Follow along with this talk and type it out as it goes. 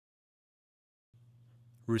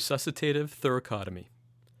Resuscitative thoracotomy.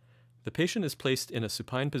 The patient is placed in a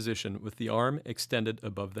supine position with the arm extended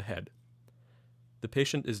above the head. The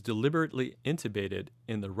patient is deliberately intubated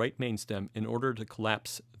in the right mainstem in order to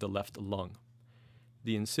collapse the left lung.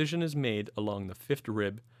 The incision is made along the fifth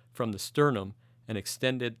rib from the sternum and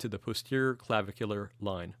extended to the posterior clavicular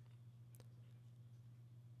line.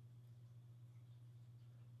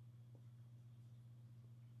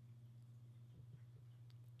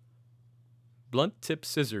 Blunt-tip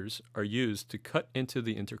scissors are used to cut into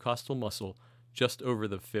the intercostal muscle just over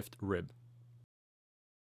the fifth rib.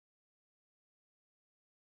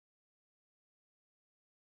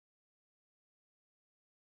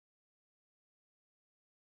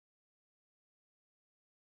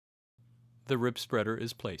 The rib spreader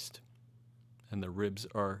is placed, and the ribs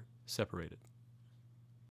are separated.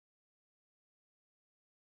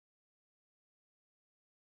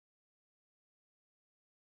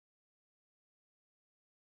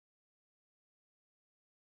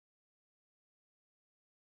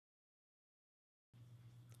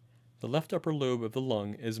 The left upper lobe of the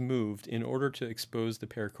lung is moved in order to expose the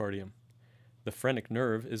pericardium. The phrenic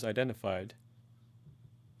nerve is identified.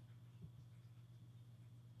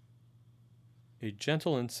 A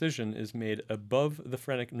gentle incision is made above the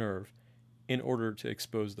phrenic nerve in order to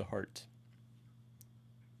expose the heart.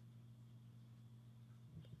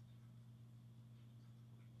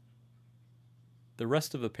 The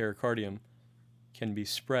rest of the pericardium can be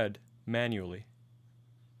spread manually.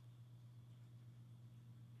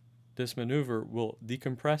 This maneuver will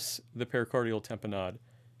decompress the pericardial tamponade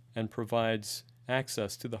and provides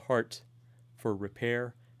access to the heart for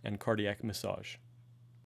repair and cardiac massage.